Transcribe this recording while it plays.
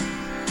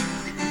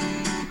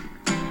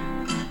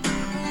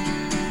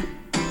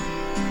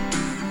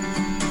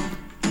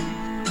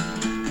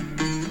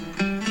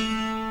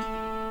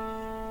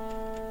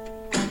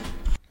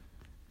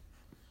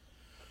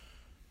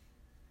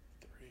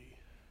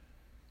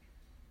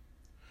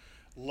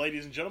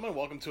Ladies and gentlemen,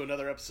 welcome to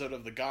another episode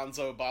of the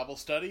Gonzo Bible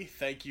Study.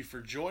 Thank you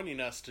for joining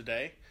us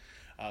today.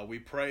 We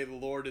pray the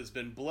Lord has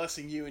been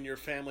blessing you and your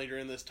family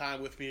during this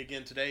time. With me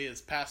again today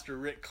is Pastor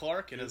Rick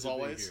Clark, and as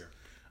always,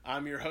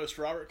 I'm your host,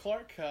 Robert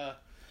Clark.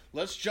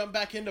 Let's jump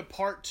back into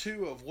part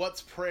 2 of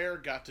What's Prayer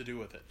Got to Do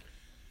with It.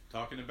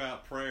 Talking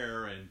about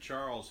prayer, and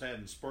Charles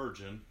Haddon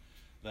Spurgeon,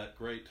 that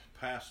great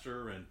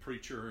pastor and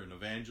preacher and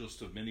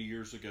evangelist of many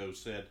years ago,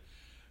 said,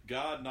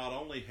 God not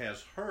only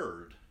has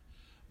heard,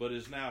 but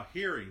is now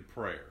hearing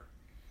prayer,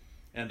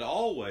 and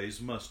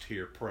always must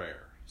hear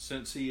prayer,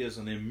 since he is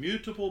an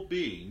immutable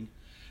being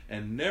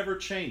and never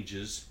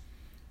changes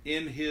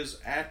in his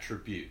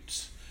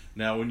attributes.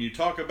 Now, when you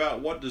talk about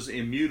what does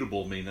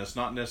immutable mean, that's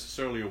not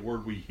necessarily a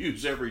word we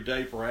use every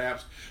day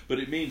perhaps, but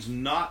it means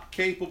not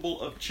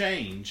capable of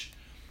change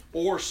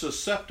or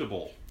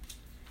susceptible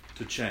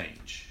to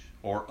change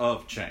or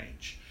of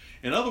change.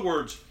 In other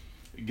words,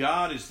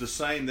 God is the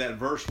same. That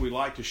verse we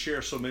like to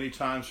share so many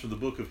times from the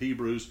book of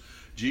Hebrews,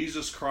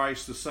 Jesus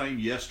Christ the same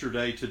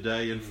yesterday,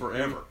 today, and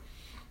forever.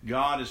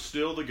 God is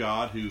still the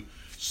God who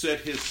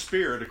set his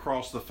spirit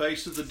across the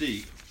face of the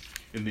deep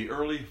in the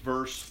early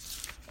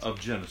verse of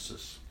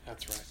Genesis.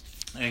 That's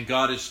right. And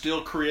God is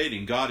still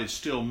creating. God is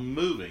still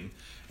moving,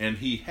 and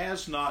he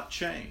has not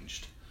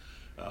changed.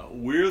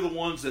 We're the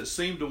ones that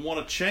seem to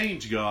want to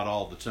change God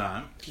all the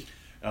time.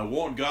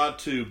 Want God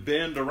to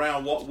bend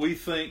around what we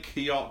think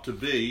he ought to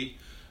be,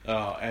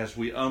 as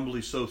we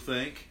humbly so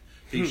think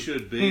he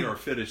should be, or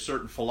fit a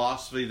certain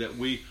philosophy that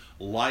we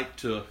like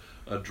to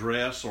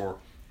address or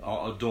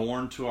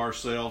adorn to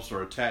ourselves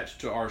or attach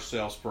to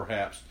ourselves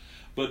perhaps.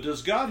 But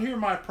does God hear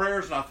my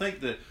prayers? And I think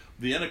that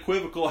the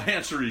unequivocal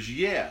answer is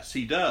yes,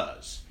 he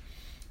does.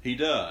 He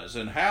does.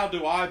 And how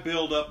do I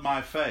build up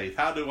my faith?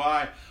 How do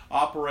I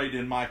operate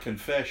in my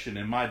confession,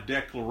 in my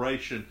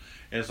declaration,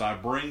 as I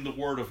bring the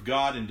Word of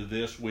God into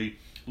this? We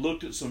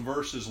looked at some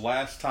verses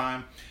last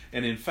time,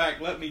 and in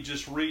fact, let me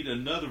just read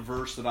another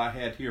verse that I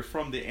had here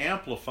from the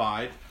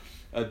Amplified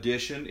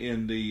edition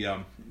in the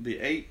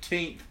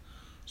 18th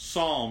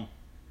Psalm,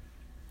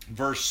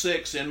 verse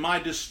 6. In my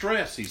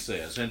distress, he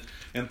says,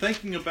 and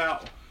thinking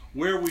about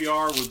where we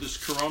are with this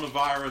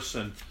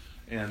coronavirus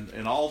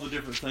and all the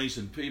different things,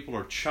 and people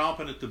are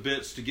chomping at the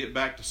bits to get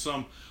back to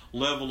some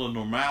level of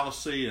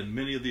normalcy, and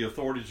many of the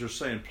authorities are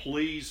saying,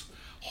 please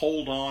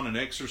hold on and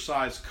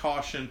exercise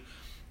caution.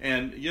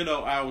 And, you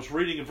know, I was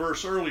reading a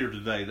verse earlier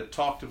today that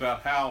talked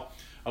about how,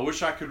 I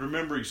wish I could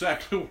remember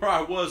exactly where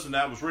I was, and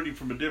I was reading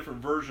from a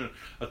different version,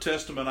 a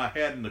testament I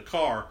had in the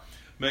car,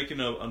 making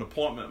an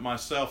appointment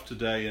myself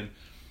today, and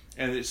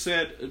it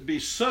said, be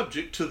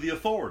subject to the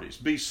authorities.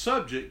 Be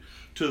subject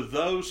to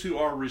those who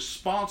are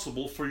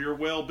responsible for your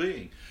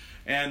well-being.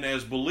 And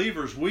as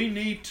believers, we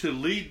need to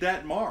lead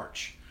that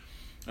march.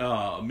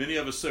 Many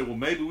of us say, well,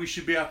 maybe we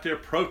should be out there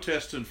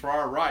protesting for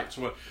our rights.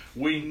 Well,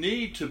 we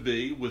need to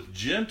be with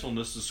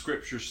gentleness, the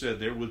Scripture said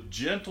there, with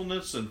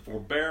gentleness and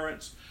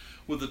forbearance,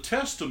 with a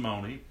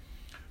testimony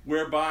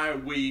whereby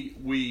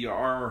we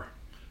are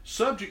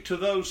subject to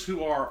those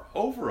who are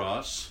over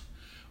us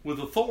with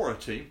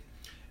authority,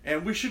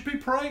 and we should be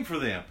praying for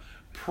them.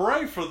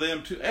 Pray for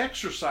them to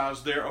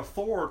exercise their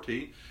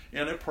authority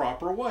in a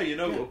proper way. You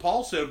know,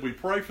 Paul said we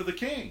pray for the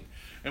king,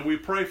 and we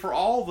pray for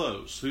all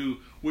those who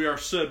we are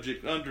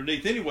subject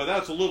underneath. Anyway,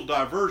 that's a little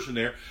diversion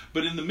there.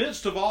 But in the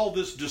midst of all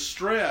this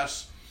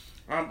distress,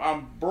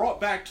 I'm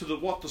brought back to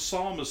what the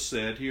psalmist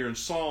said here in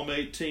Psalm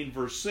 18,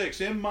 verse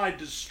 6. In my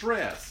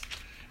distress,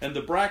 and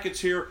the brackets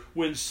here,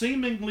 when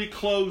seemingly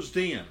closed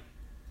in.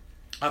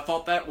 I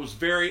thought that was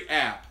very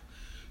apt,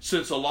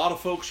 since a lot of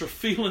folks are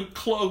feeling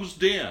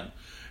closed in,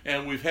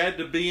 and we've had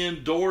to be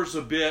indoors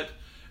a bit,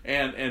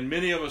 and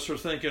many of us are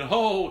thinking,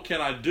 oh,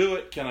 can I do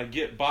it? Can I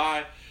get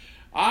by?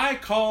 I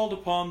called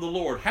upon the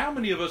Lord. How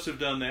many of us have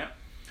done that?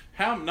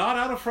 Not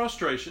out of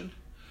frustration,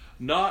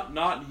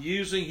 not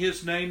using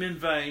his name in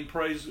vain.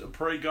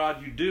 Pray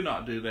God you do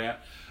not do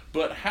that.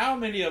 But how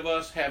many of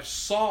us have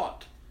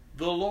sought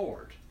the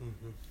Lord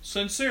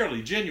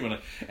sincerely, genuinely,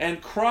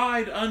 and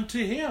cried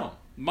unto him,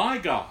 my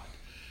God?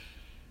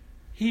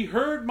 He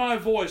heard my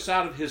voice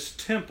out of his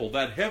temple,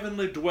 that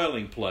heavenly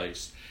dwelling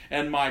place,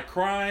 and my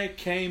cry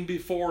came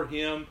before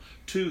him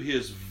to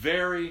his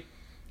very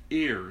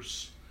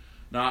ears.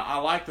 Now, I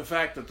like the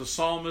fact that the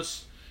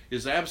psalmist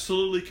is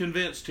absolutely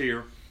convinced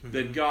here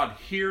that God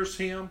hears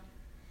him.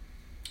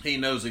 He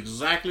knows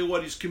exactly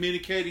what he's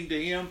communicating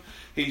to him.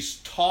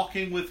 He's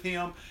talking with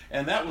him.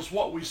 And that was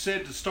what we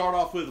said to start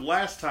off with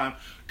last time.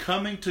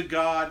 Coming to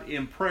God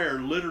in prayer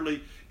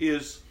literally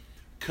is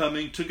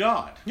coming to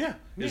God.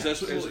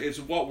 It's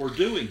what we're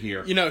doing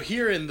here. You know,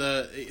 here in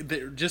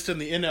just in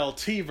the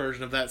NLT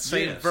version of that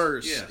same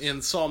verse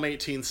in Psalm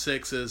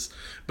 18:6 is,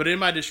 but in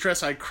my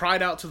distress I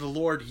cried out to the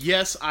Lord.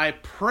 Yes, I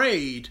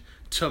prayed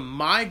to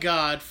my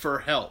God for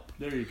help.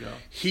 There you go.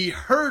 He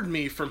heard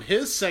me from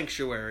his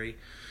sanctuary.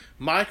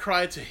 My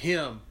cry to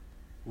him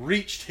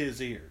reached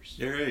his ears.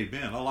 There,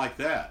 amen. I like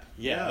that.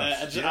 Yeah,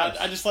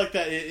 I just like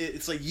that.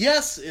 It's like,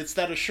 yes, it's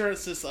that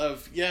assurance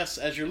of, yes,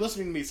 as you're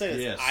listening to me say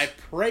this, I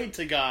prayed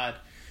to God,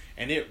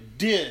 and it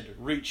did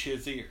reach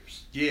his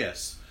ears.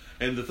 Yes.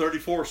 And the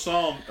 34th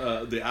Psalm,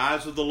 the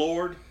eyes of the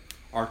Lord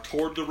are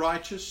toward the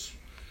righteous.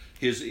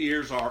 His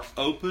ears are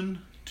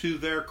open to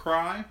their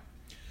cry.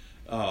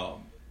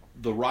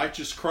 The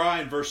righteous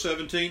cry in verse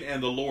 17,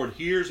 and the Lord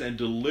hears and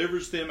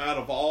delivers them out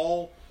of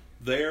all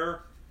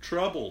their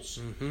troubles.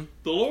 Mm-hmm.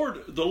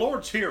 The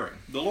Lord's hearing.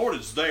 The Lord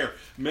is there.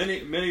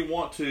 Many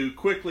want to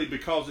quickly,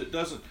 because it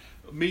doesn't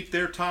meet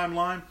their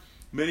timeline.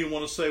 Many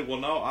want to say, well,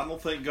 no, I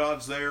don't think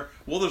God's there.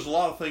 Well, there's a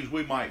lot of things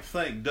we might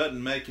think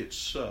doesn't make it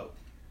so.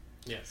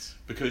 Yes.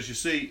 Because you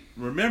see,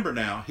 remember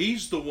now,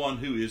 He's the one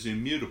who is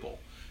immutable.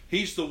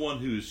 He's the one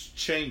who's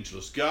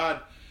changeless. God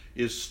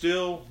is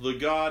still the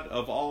God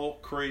of all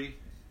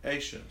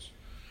creations.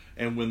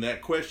 And when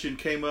that question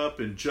came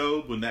up in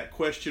Job, when that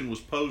question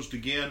was posed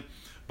again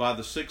by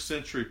the 6th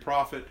century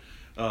prophet,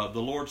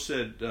 the Lord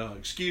said,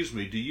 excuse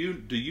me, do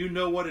you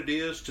know what it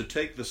is to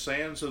take the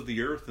sands of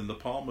the earth in the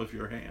palm of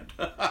your hand?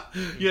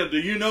 Yeah, do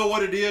you know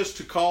what it is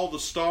to call the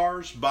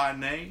stars by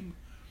name?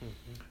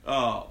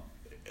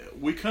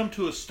 We come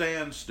to a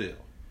standstill.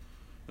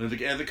 And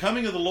the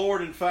coming of the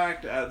Lord, in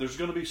fact, there's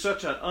going to be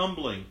such an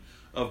humbling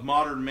of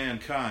modern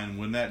mankind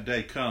when that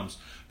day comes,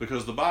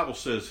 because the Bible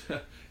says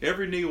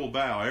every knee will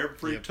bow,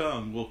 every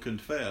tongue will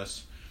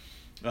confess.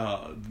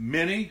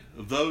 Many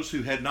of those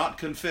who had not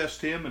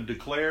confessed Him and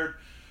declared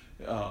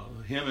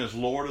Him as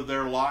Lord of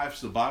their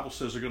lives, the Bible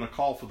says they're going to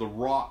call for the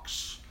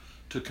rocks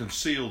to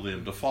conceal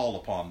them, to fall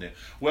upon them.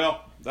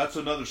 Well, that's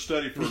another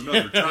study for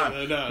another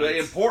time. But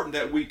it's important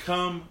that we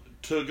come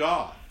to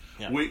God.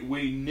 Yeah.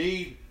 We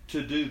need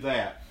to do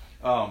that.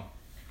 I'm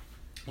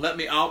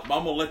going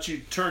to let you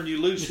turn you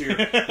loose here.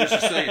 Just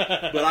to say,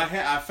 but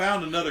I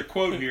found another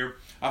quote here.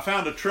 I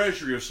found a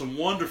treasury of some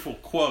wonderful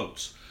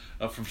quotes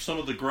from some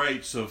of the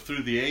greats of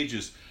through the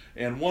ages.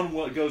 And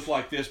one goes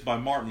like this by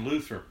Martin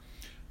Luther.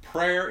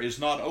 Prayer is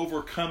not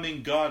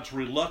overcoming God's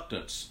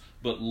reluctance,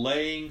 but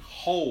laying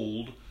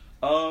hold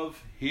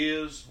of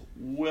His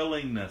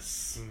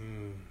willingness.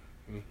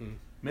 Mm-hmm.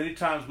 Many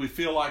times we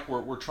feel like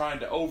we're trying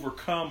to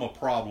overcome a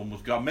problem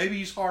with God. Maybe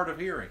He's hard of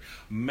hearing.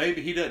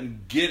 Maybe He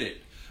doesn't get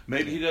it.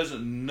 Maybe He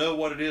doesn't know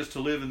what it is to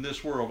live in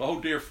this world. Oh,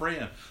 dear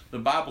friend, the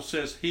Bible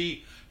says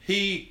He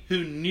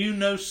who knew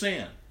no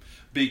sin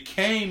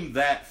became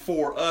that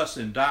for us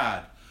and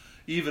died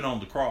even on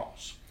the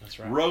cross. That's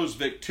right. Rose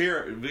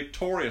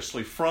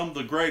victoriously from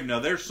the grave. Now,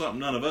 there's something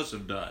none of us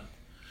have done.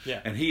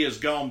 Yeah. And He has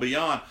gone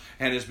beyond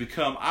and has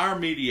become our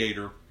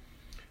mediator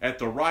at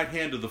the right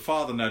hand of the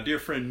Father. Now, dear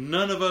friend,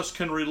 none of us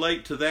can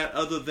relate to that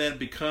other than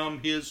become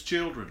His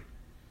children.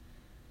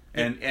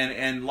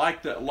 And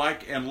like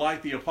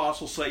the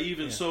apostles say,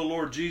 even so,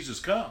 Lord Jesus,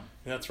 come.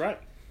 That's right.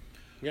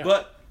 Yeah.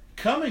 But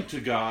coming to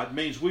God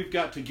means we've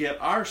got to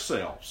get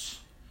ourselves.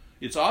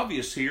 It's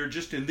obvious here,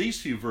 just in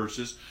these few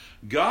verses,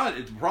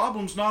 the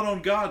problem's not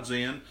on God's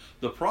end.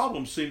 The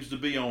problem seems to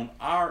be on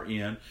our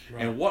end,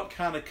 right, and what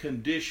kind of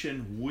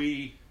condition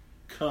we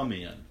come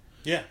in.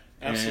 Yeah.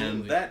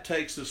 Absolutely. And that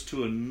takes us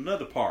to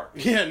another part.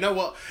 Yeah, no,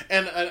 well,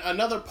 and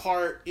another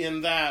part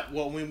in that,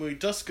 well, when we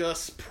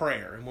discuss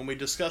prayer and when we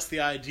discuss the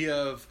idea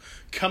of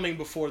coming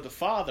before the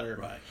Father,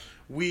 right,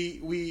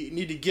 we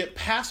need to get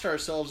past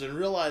ourselves and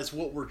realize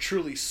what we're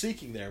truly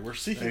seeking there. We're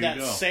seeking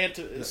that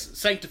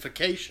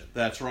sanctification.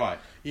 That's right.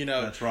 You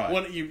know, that's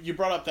right. You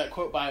brought up that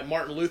quote by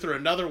Martin Luther.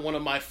 Another one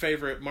of my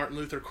favorite Martin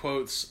Luther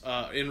quotes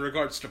in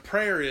regards to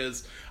prayer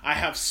is, "I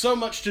have so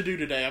much to do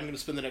today. I'm going to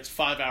spend the next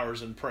 5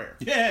 hours in prayer."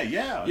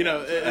 Yeah. You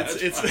know,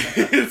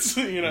 it's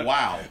you know,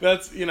 wow.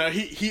 That's, you know,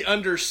 he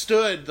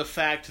understood the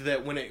fact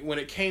that when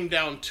it came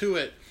down to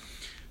it,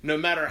 no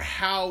matter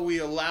how we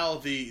allow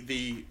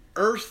the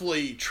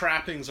earthly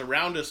trappings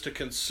around us to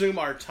consume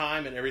our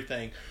time and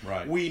everything,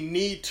 right, we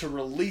need to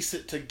release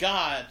it to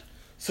God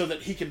so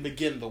that He can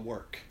begin the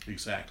work.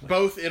 Exactly.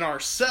 Both in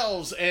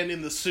ourselves and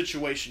in the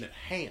situation at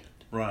hand.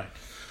 Right.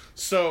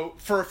 So,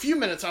 for a few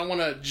minutes, I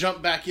want to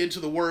jump back into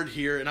the Word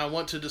here, and I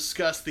want to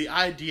discuss the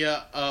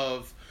idea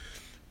of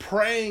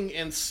praying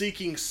and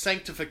seeking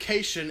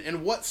sanctification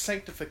and what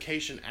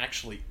sanctification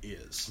actually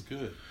is.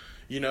 Good.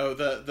 You know,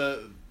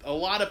 a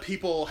lot of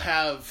people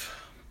have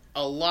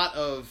a lot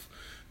of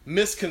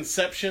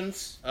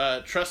misconceptions.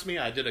 Trust me,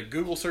 I did a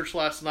Google search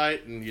last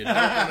night, and you don't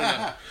want to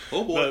know.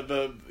 Oh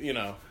boy. You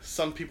know,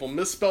 some people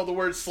misspell the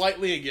word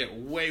slightly and get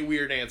way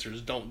weird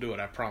answers. Don't do it.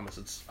 I promise.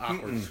 It's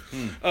awkward.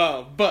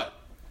 But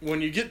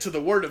when you get to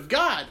the Word of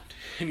God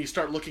and you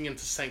start looking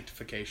into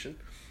sanctification,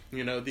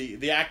 you know,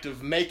 the act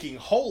of making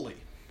holy,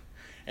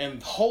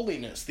 and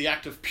holiness, the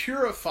act of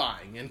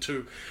purifying and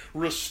to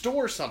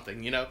restore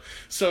something, you know.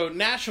 So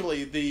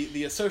naturally,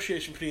 the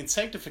association between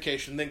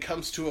sanctification then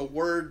comes to a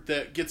word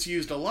that gets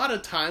used a lot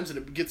of times, and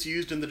it gets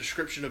used in the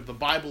description of the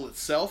Bible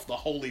itself, the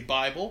Holy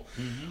Bible,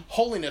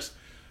 holiness.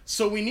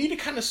 So we need to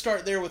kind of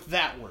start there with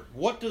that word.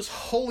 What does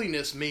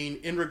holiness mean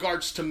in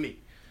regards to me?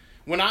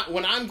 When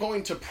I'm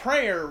going to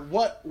prayer,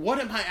 what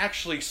am I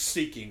actually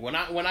seeking? When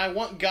I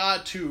want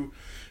God to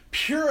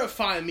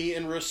purify me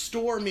and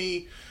restore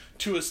me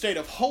to a state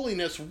of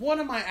holiness, what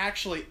am I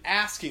actually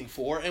asking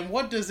for, and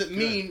what does it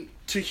mean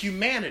to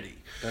humanity?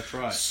 That's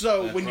right.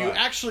 So That's when you right.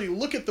 actually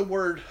look at the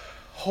word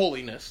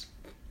holiness,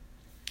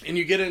 and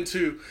you get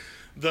into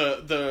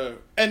the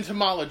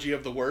etymology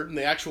of the word and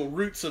the actual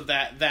roots of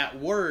that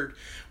word,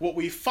 what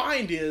we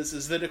find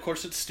is that, of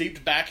course, it's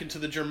steeped back into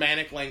the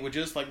Germanic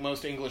languages, like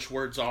most English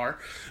words are.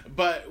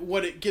 But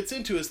what it gets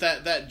into is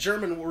that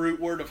German root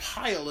word of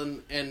heil,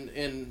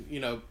 and you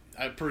know,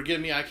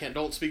 forgive me,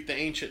 don't speak the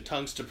ancient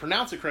tongues to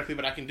pronounce it correctly,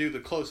 but I can do the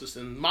closest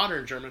in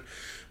modern German.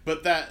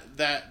 But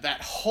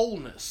that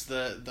wholeness,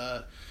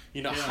 the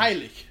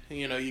heilig,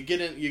 you know, you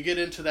get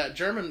into that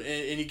German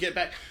and you get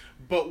back.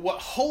 But what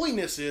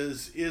holiness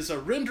is a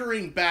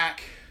rendering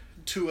back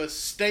to a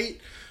state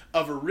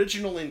of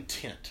original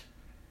intent.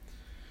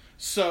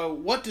 So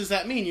what does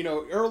that mean? You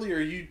know, earlier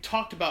you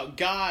talked about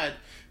God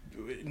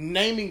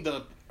naming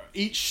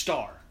each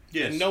star.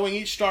 Yes. And knowing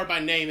each star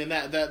by name, and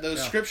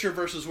those scripture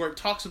verses where it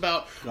talks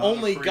about God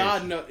only of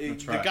God, creation.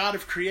 That's right. the God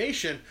of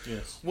creation.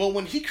 Yes. Well,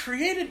 when He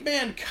created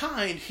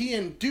mankind, He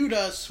endued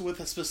us with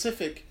a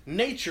specific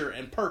nature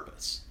and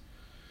purpose.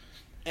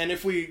 And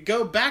if we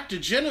go back to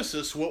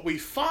Genesis, what we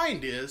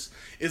find is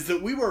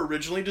that we were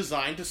originally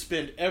designed to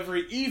spend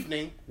every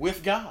evening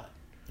with God.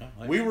 Oh,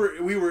 We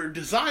were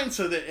designed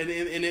so that, and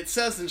it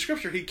says in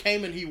Scripture, He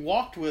came and He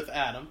walked with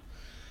Adam,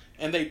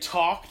 and they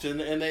talked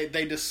and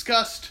they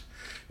discussed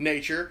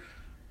nature.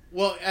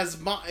 Well,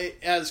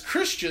 as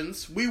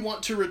Christians, we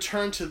want to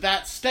return to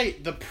that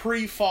state, the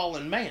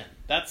pre-fallen man.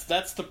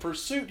 That's the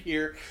pursuit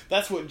here.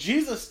 That's what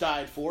Jesus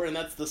died for, and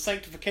that's the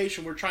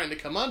sanctification we're trying to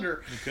come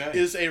under. Okay.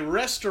 Is a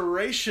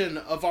restoration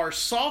of our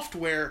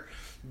software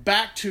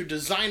back to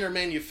designer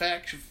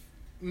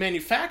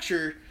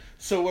manufactured,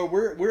 so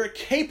where we're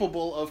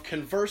capable of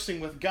conversing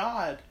with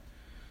God,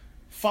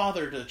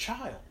 father to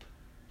child.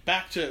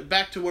 Back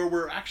to where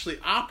we're actually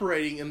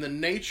operating in the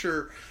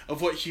nature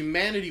of what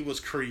humanity was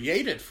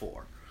created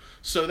for.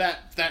 So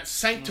that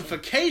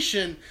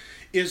sanctification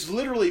is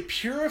literally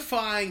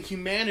purifying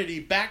humanity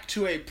back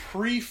to a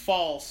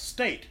pre-fall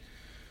state.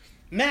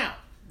 Now,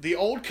 the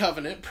old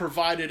covenant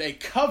provided a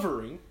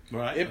covering.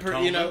 Right. It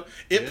Atonement.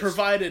 Yes.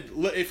 provided,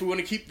 if we want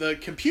to keep the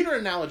computer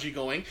analogy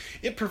going,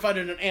 it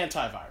provided an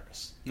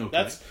antivirus.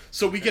 Okay.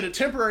 So we get a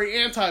temporary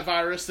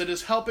antivirus that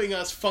is helping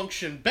us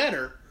function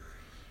better.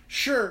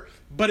 Sure,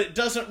 but it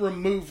doesn't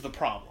remove the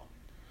problem.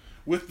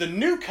 With the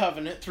new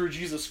covenant through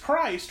Jesus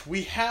Christ,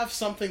 we have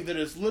something that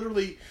is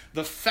literally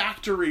the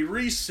factory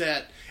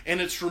reset,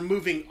 and it's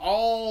removing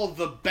all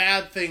the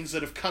bad things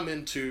that have come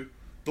into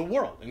the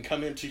world and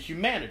come into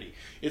humanity.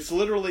 It's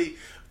literally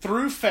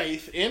through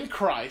faith in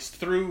Christ,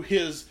 through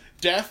His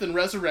death and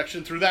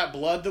resurrection, through that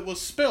blood that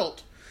was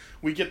spilt,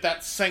 we get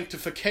that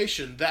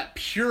sanctification, that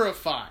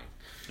purifying.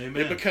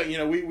 Amen. Because,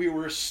 we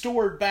were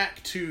restored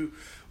back to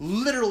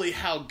literally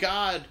how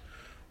God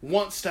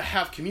wants to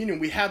have communion.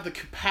 We have the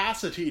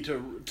capacity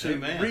to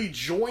Amen.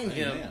 rejoin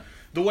Him Amen.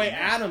 the way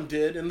Adam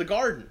did in the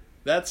garden.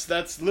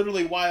 That's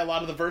literally why a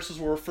lot of the verses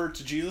will refer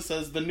to Jesus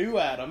as the new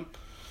Adam,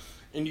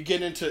 and you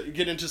get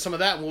into some of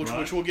that,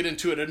 which we'll get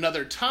into at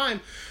another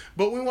time.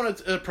 But we want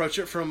to approach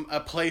it from a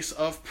place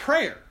of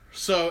prayer.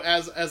 So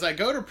as I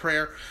go to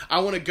prayer, I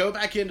want to go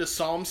back into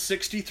Psalm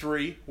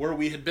 63, where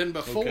we had been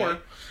before,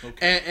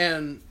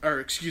 Okay.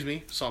 or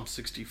Psalm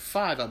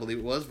 65, I believe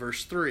it was,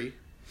 verse 3.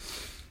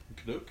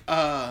 Okey-doke.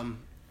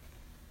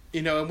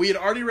 And we had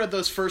already read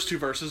those first two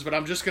verses, but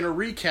I'm just going to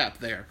recap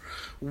there.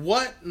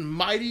 What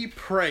mighty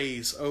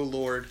praise, O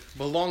Lord,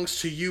 belongs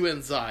to you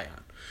in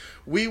Zion.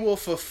 We will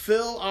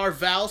fulfill our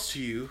vows to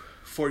you,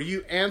 for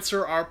you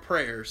answer our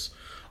prayers.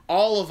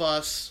 All of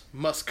us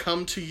must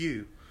come to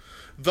you.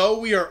 Though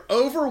we are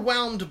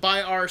overwhelmed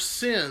by our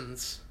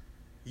sins,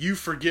 you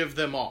forgive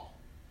them all.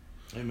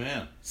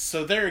 Amen.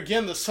 So there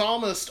again, the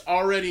psalmist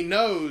already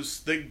knows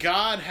that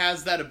God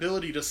has that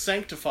ability to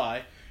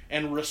sanctify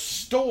and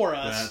restore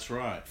us. That's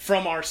right.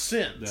 From our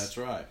sins. That's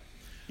right.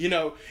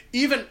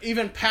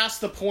 Even past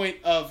the point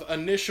of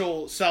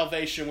initial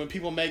salvation, when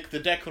people make the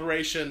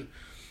declaration,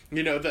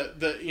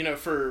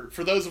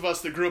 for those of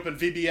us that grew up in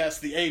VBS,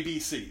 the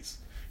ABCs.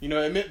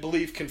 Admit,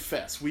 believe,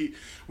 confess. We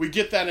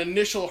get that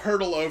initial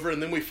hurdle over,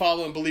 and then we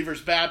follow in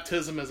believer's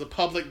baptism as a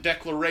public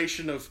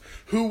declaration of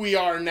who we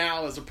are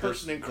now as a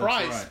person in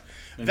Christ. That's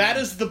right. That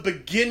is the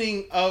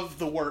beginning of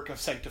the work of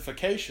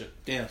sanctification.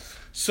 Yes.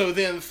 So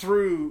then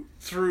through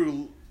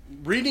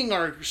reading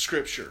our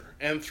scripture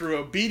and through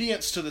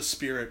obedience to the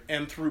Spirit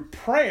and through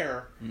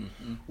prayer,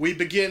 we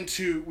begin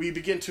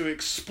to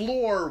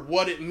explore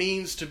what it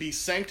means to be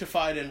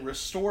sanctified and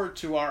restored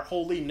to our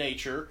holy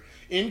nature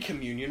in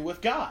communion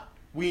with God.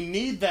 We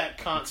need that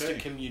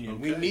constant communion.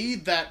 Okay. We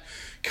need that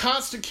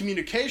constant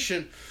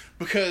communication,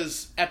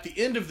 because at the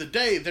end of the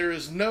day, there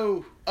is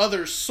no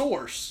other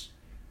source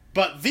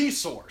but the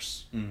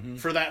source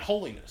for that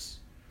holiness.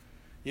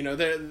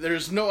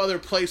 There's no other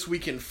place we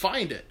can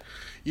find it.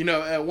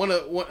 I want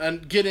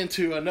to get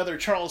into another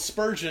Charles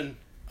Spurgeon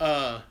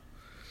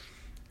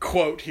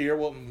quote here.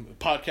 Well,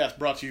 podcast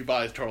brought to you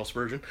by Charles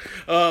Spurgeon.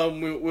 I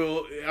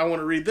want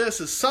to read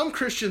this. Is some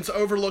Christians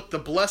overlook the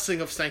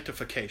blessing of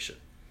sanctification,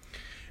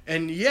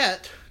 and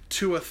yet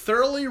to a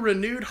thoroughly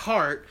renewed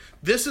heart,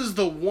 this is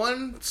the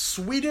one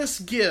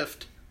sweetest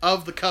gift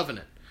of the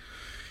covenant.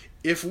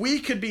 If we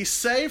could be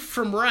saved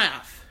from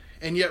wrath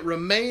and yet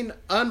remain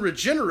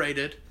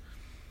unregenerated,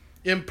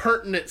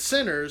 impertinent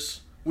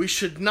sinners, we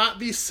should not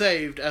be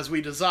saved as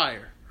we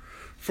desire.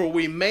 For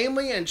we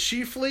mainly and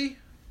chiefly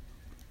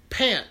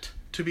pant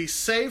to be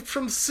saved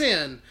from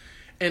sin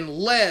and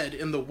led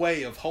in the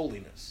way of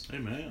holiness.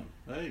 Amen.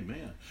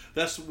 Amen.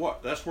 That's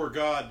where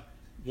God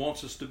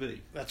wants us to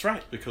be. That's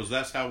right. Because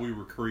that's how we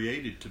were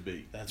created to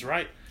be. That's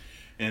right.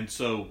 And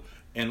so,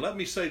 and let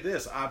me say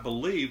this, I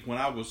believe when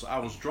I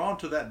was drawn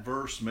to that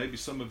verse, maybe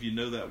some of you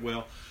know that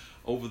well,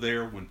 over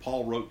there when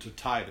Paul wrote to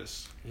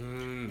Titus.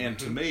 Mm-hmm. And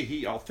to me,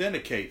 he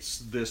authenticates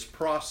this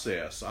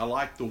process. I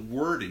like the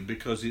wording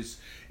because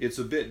it's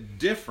a bit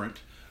different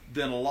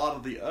than a lot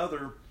of the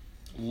other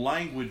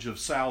language of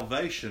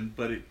salvation,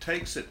 but it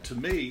takes it to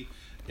me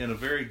in a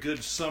very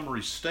good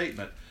summary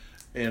statement.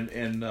 And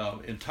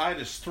in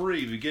Titus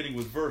 3, beginning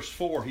with verse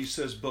 4, he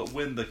says, "But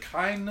when the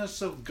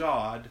kindness of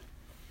God,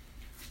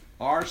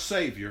 our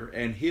Savior,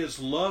 and His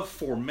love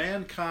for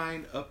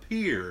mankind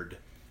appeared,"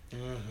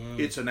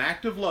 it's an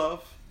act of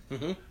love.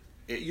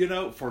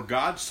 For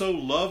God so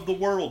loved the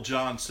world,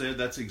 John said.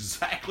 That's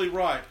exactly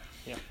right.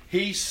 Yeah.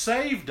 He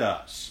saved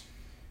us,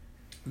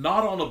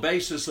 not on a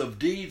basis of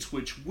deeds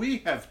which we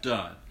have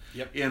done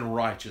in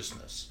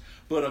righteousness,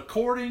 but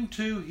according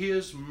to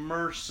His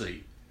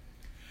mercy,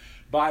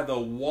 by the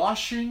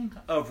washing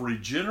of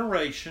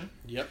regeneration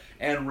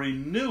and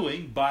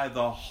renewing by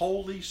the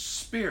Holy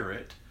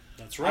Spirit.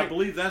 That's right. I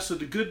believe that's a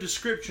good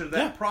description of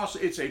that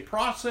process. It's a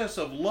process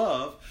of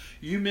love.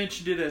 You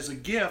mentioned it as a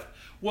gift.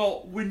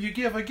 Well, when you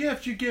give a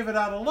gift, you give it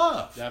out of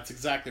love. That's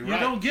exactly right. You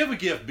don't give a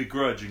gift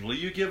begrudgingly.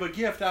 You give a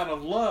gift out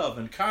of love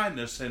and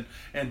kindness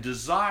and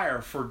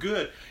desire for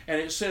good.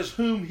 And it says,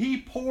 whom He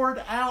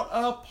poured out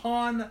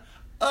upon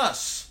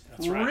us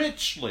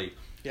richly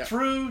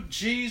through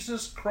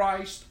Jesus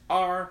Christ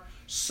our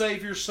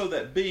Savior, so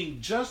that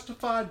being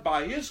justified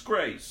by His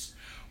grace,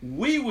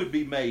 we would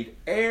be made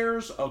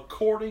heirs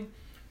according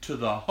to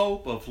the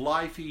hope of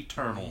life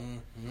eternal.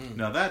 Mm-hmm.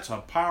 Now that's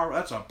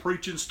a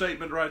preaching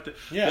statement right there.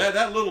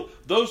 Yeah.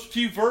 Those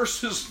few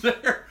verses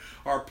there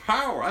are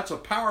power. That's a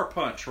power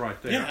punch right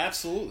there. Yeah,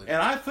 absolutely.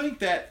 And I think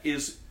that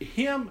is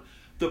Him,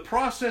 the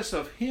process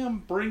of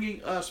Him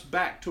bringing us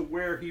back to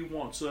where He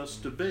wants us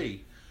to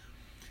be.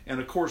 And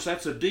of course,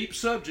 that's a deep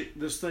subject,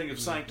 this thing of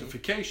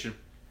sanctification.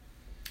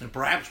 And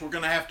perhaps we're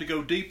going to have to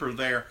go deeper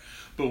there.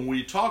 But when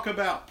we talk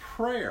about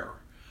prayer,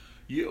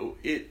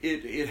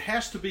 it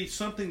has to be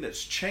something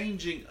that's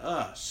changing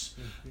us.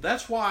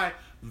 That's why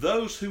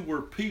those who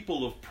were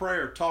people of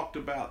prayer talked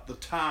about the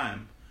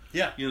time.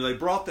 Yeah. They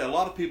brought that. A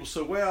lot of people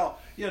say, well,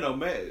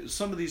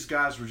 some of these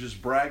guys were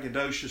just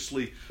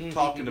braggadociously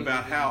talking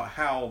about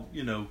how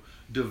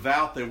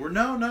devout they were.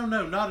 No,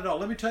 not at all.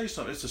 Let me tell you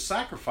something. It's a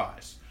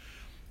sacrifice.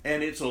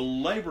 And it's a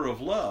labor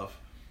of love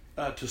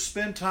to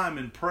spend time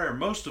in prayer.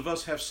 Most of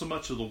us have so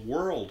much of the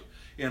world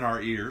in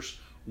our ears,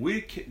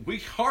 we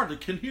hardly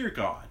can hear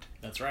God.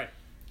 That's right.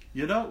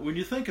 When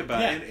you think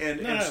about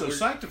it. So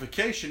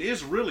sanctification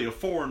is really a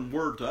foreign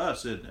word to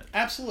us, isn't it?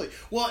 Absolutely.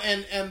 Well,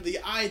 and the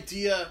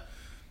idea,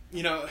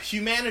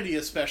 humanity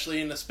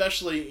especially,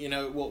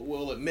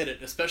 we'll admit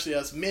it, especially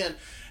us men,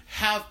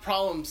 have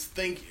problems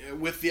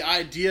with the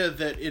idea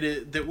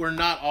that we're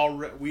not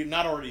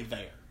already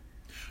there.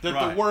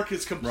 That the work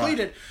is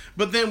completed,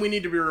 but then we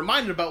need to be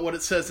reminded about what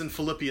it says in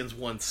Philippians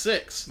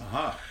 1:6.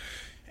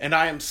 And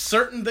I am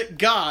certain that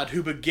God,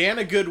 who began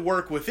a good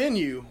work within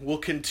you, will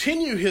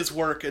continue His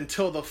work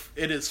until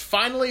it is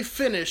finally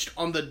finished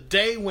on the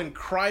day when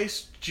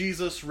Christ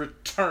Jesus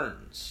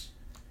returns.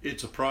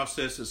 It's a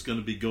process that's going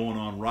to be going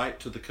on right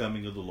to the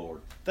coming of the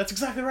Lord. That's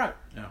exactly right.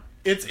 Yeah,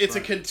 it's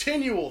a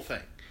continual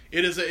thing.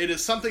 It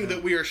is something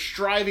that we are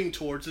striving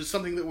towards. It's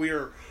something that we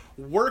are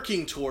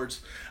working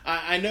towards.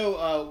 I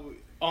know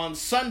on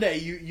Sunday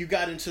you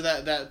got into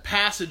that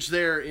passage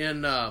there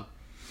in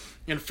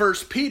 1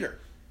 Peter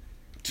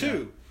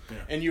 2,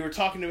 and you were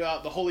talking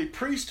about the holy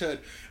priesthood,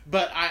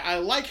 but I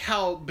like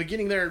how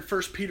beginning there in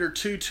 1 Peter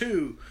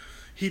 2:2,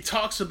 he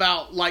talks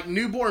about, like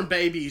newborn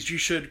babies, you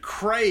should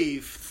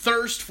crave,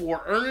 thirst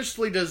for,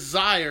 earnestly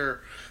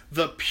desire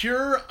the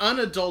pure,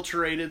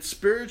 unadulterated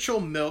spiritual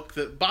milk,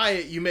 that by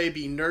it you may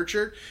be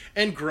nurtured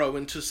and grow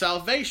into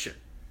salvation.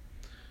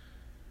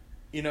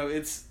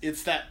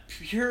 It's that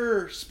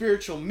pure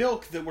spiritual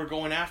milk that we're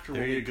going after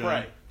when we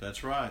pray.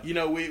 That's right.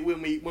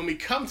 When we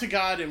come to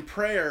God in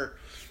prayer,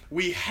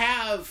 we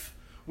have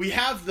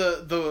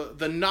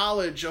the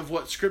knowledge of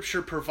what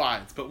Scripture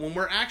provides. But when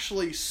we're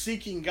actually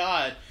seeking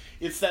God,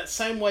 it's that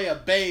same way a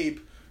babe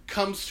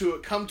comes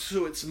to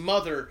its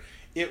mother.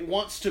 It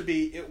wants to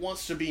be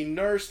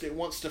nursed. It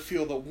wants to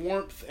feel the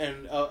warmth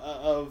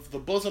of the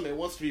bosom. It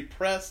wants to be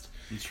pressed.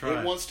 That's right.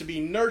 It wants to be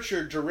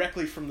nurtured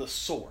directly from the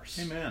source.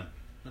 Amen.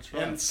 That's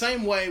right. And the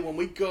same way, when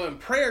we go in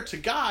prayer to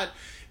God,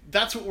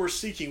 that's what we're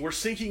seeking. We're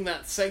seeking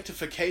that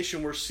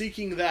sanctification. We're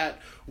seeking that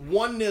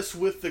oneness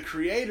with the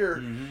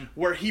Creator,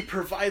 where He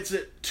provides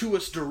it to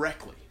us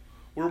directly.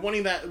 We're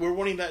wanting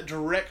that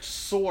direct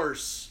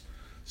source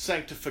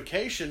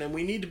sanctification, and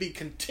we need to be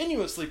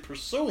continuously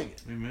pursuing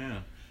it.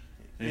 Amen.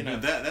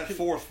 And that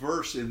fourth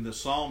verse in the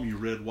psalm you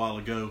read a while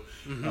ago,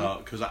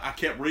 because I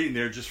kept reading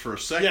there just for a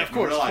second. Yeah, of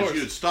course. I realized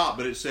you had stopped,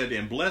 but it said,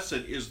 "And blessed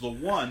is the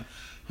one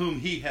whom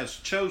He has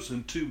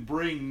chosen to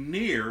bring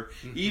near,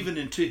 even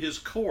into His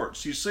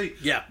courts." You see,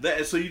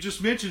 so you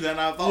just mentioned that, and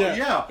I thought,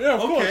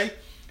 of okay. course.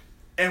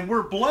 And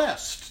we're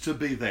blessed to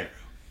be there.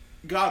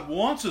 God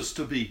wants us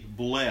to be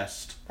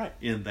blessed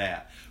in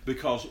that,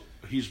 because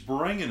He's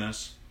bringing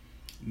us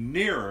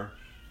nearer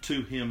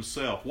to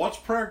Himself. What's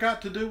prayer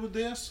got to do with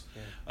this?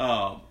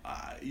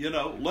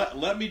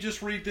 Let me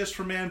just read this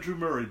from Andrew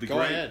Murray, the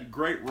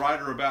great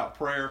writer about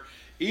prayer.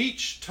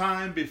 "Each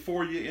time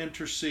before you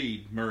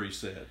intercede," Murray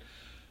said,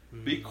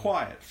 "be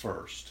quiet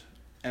first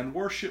and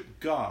worship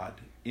God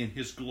in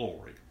His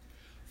glory.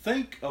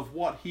 Think of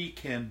what He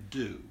can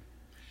do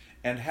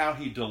and how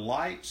He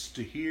delights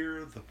to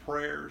hear the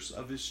prayers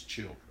of His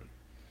children.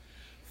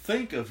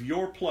 Think of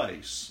your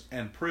place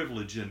and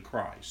privilege in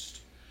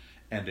Christ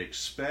and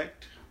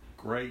expect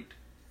great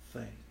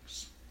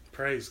things."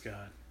 Praise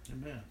God.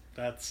 Amen.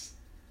 That's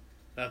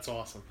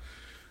awesome.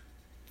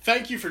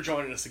 Thank you for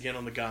joining us again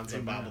on the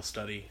Gonzo Bible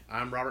Study.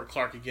 I'm Robert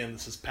Clark again.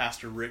 This is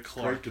Pastor Rick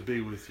Clark. Great to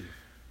be with you.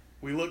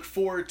 We look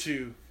forward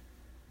to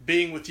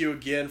being with you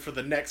again for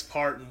the next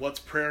part and what's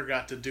prayer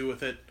got to do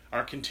with it,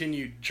 our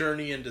continued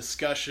journey and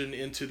discussion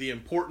into the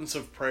importance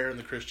of prayer in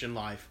the Christian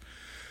life.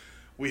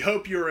 We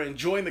hope you're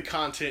enjoying the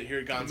content here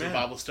at Gonzo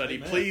Bible Study.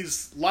 Amen.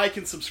 Please like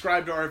and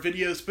subscribe to our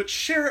videos, but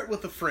share it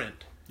with a friend.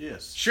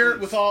 Yes. Share it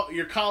with all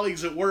your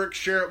colleagues at work.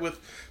 Share it with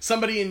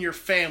somebody in your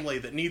family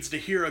that needs to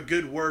hear a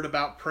good word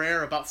about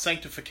prayer, about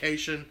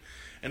sanctification,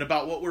 and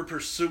about what we're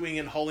pursuing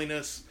in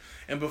holiness.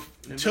 And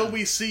until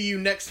we see you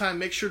next time,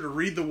 make sure to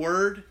read the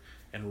Word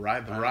and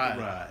ride the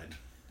ride.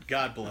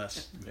 God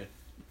bless.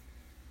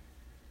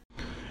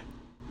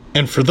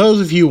 And for those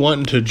of you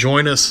wanting to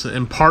join us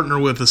and partner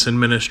with us in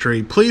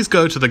ministry, please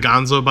go to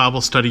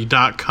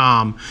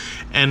thegonzoBibleStudy.com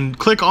and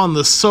click on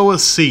the Sow a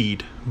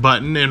Seed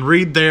button and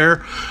read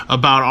there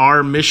about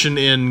our mission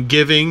in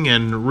giving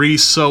and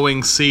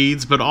re-sowing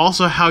seeds, but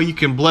also how you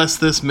can bless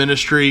this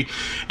ministry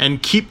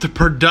and keep the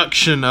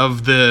production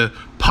of the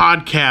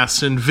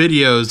podcasts and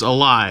videos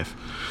alive.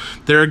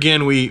 There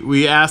again,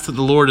 we ask that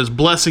the Lord is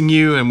blessing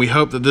you, and we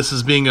hope that this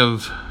is being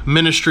of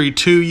ministry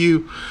to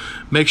you.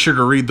 Make sure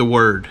to read the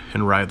Word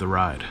and ride the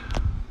ride.